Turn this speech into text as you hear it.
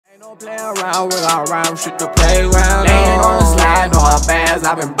No play around with our rhyme shit to play around. Laying on the slide, know how fast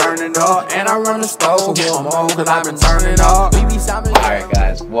I've been burning up. And I run the stove, who I'm on, cause I've been turning up. Alright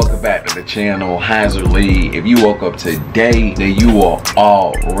guys, welcome back to the channel, Hazzardlee. If you woke up today, then you are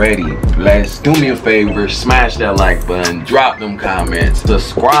already blessed. Do me a favor, smash that like button, drop them comments,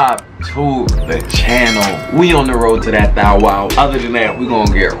 subscribe to the channel. We on the road to that thou wow. Other than that, we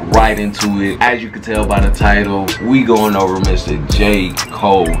gonna get right into it. As you can tell by the title, we going over Mr. J.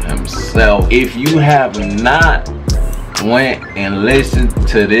 Cole himself. If you have not went and listened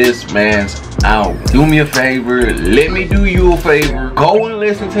to this man's album, do me a favor, let me do you a favor, go and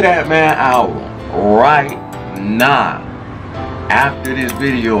listen to that man's album right now. After this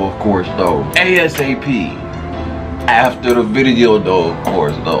video, of course, though. ASAP. After the video though, of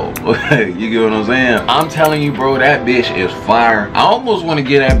course though. You get what I'm saying? I'm telling you, bro, that bitch is fire. I almost want to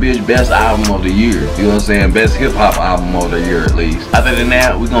get that bitch best album of the year. You know what I'm saying? Best hip-hop album of the year at least. Other than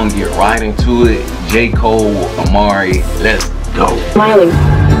that, we're gonna get right into it. J. Cole, Amari, let's go. Smiling.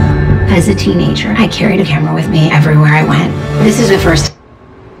 As a teenager, I carried a camera with me everywhere I went. This is the first.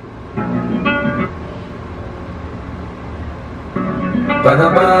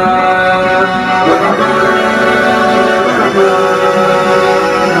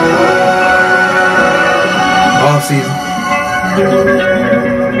 Off season.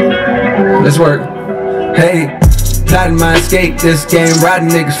 Let's work. Hey, plotting my escape. This game, riding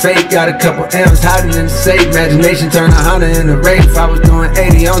niggas fake. Got a couple M's hiding in the safe. Imagination turn a Honda in the Wraith. I was doing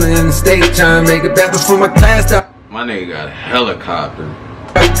 80 on the interstate, trying to make it back before my class stopped. My nigga got a helicopter.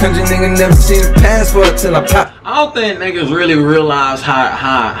 Country nigga never seen a passport till I pop. I don't think niggas really realize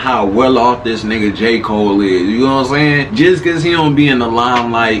how well off this nigga J. Cole is. You know what I'm saying? Just cause he don't be in the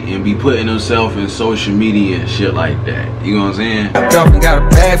limelight and be putting himself in social media and shit like that. You know what I'm saying? I got a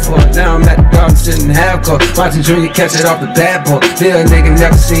bag for it. Now I'm at the garden sitting half court, watching Junior catch it off the bad boy. Still a nigga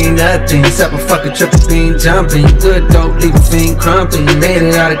never seen nothing except a fucking triple beam jumping. Good dope, leave a fiend crumping. You made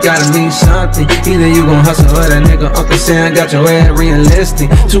it out, it gotta mean something. Either you gon' hustle or that nigga Uncle Sam got your head re-enlisting.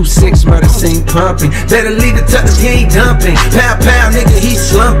 2-6 murder scene pumping. Better leave the touch, he ain't dumping. Pow pow, nigga, he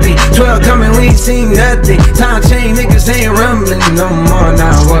slumping. 12 coming, we ain't seen nothing. Time chain, niggas ain't rumbling no more.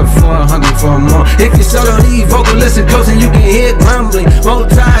 Now what for? Hungry for more. If you solo leave vocal, listen close and you can hear grumbling.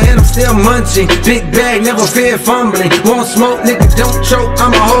 Multi and I'm still munching. Big bag, never fear fumbling. Won't smoke, nigga, don't choke.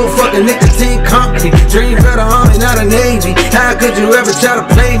 I'm a whole fucking nicotine company. Dream better army, not a navy. How could you ever try to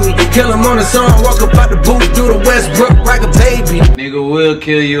play me? Kill him on the song, walk up out the booth through the Westbrook like a baby. Nigga Will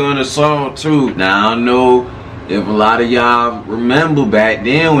kill you on the song too. Now I know if a lot of y'all remember back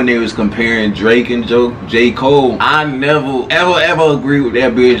then when they was comparing Drake and J. Cole, I never ever agree with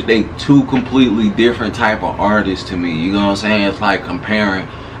that bitch. They two completely different type of artists to me. You know what I'm saying? It's like comparing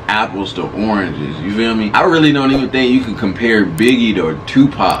apples to oranges. You feel me? I really don't even think you can compare Biggie to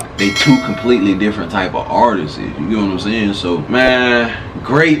Tupac. They two completely different type of artists. You know what I'm saying? So man,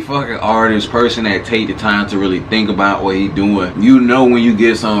 great fucking artist, person that take the time to really think about what he doing. You know when you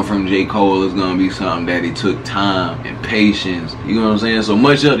get something from J. Cole, it's gonna be something that he took time and patience. You know what I'm saying? So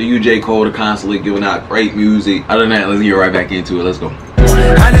much up to you, J. Cole, to constantly giving out great music. Other than that, let's get right back into it. Let's go.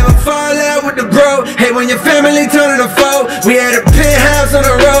 I never fall out with the bro. Hey, when your family turn to the foe. We had a penthouse on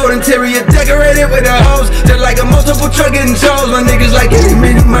the road, interior decorated with the hose. Just like a multiple truck getting chose. My niggas like any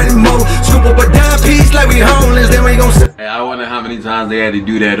minute money more. Scoop up a dime piece like we homeless. Then we gon' Hey, I wonder how many times they had to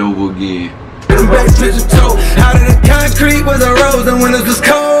do that over again. Out of the concrete was a rose, and windows was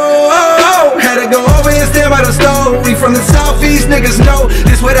cold. Had to go over and stand by the stove. We from the southeast, niggas know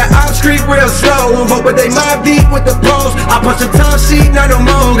this where the ops creep real slow. On vote, but they mob deep with the pros. I punch a top sheet, not no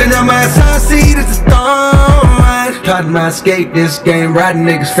more. And now my assigned seat is a thorn. Plotting my escape, this game, riding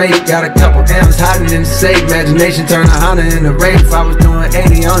niggas fake. Got a couple M's hiding in the safe. Imagination turn a Honda in the Wraith. I was doing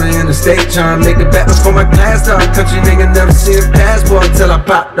 80 on the interstate, trying to make it back before my class started. Country nigga never seen a passport till I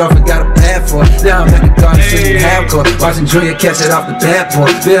popped off and got a pad for it. Now I'm at the garden sitting half court, watching Junior catch it off the bad boy.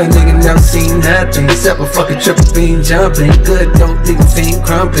 Bill nigga never seen nothing except a fucking triple beam jumping. Good dope, leave a fiend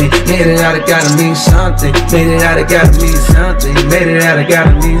crumping. Made it out, it gotta mean something. Made it out, it gotta mean something. Made it out, it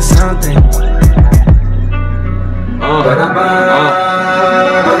gotta mean something.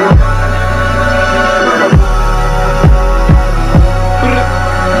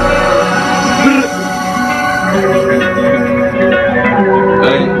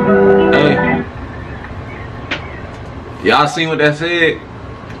 Y'all seen what that said?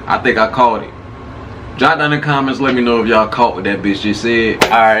 I think I called it. Drop down in the comments, let me know if y'all caught what that bitch just said.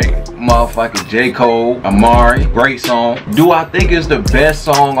 Alright, motherfucking J. Cole, Amari, great song. Do I think it's the best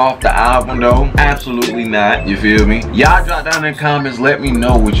song off the album though? Absolutely not, you feel me? Y'all drop down in the comments, let me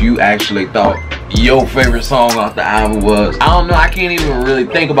know what you actually thought your favorite song off the album was. I don't know, I can't even really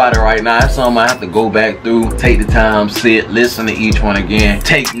think about it right now. That's something I have to go back through, take the time, sit, listen to each one again,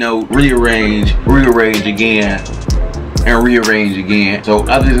 take note, rearrange again, and rearrange again. So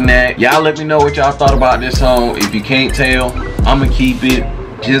other than that, y'all let me know what y'all thought about this song. If you can't tell, I'ma keep it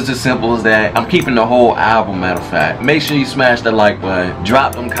just as simple as that. I'm keeping the whole album, matter of fact. Make sure you smash the like button,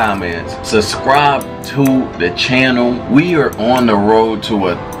 drop them comments, subscribe to the channel. We are on the road to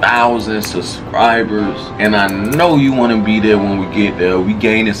 1,000 subscribers, and I know you want to be there when we get there. We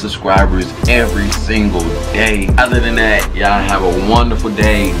gaining subscribers every single day. Other than that, y'all have a wonderful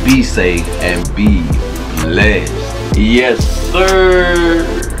day. Be safe and be blessed. Yes, sir.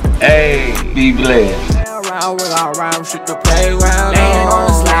 Hey, be blessed. With our rhyme shit to play around. Laying on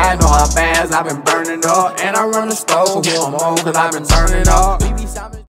the slide, know how fast I've been burning up. And I run the stove for who I'm on, cause I've been turning up.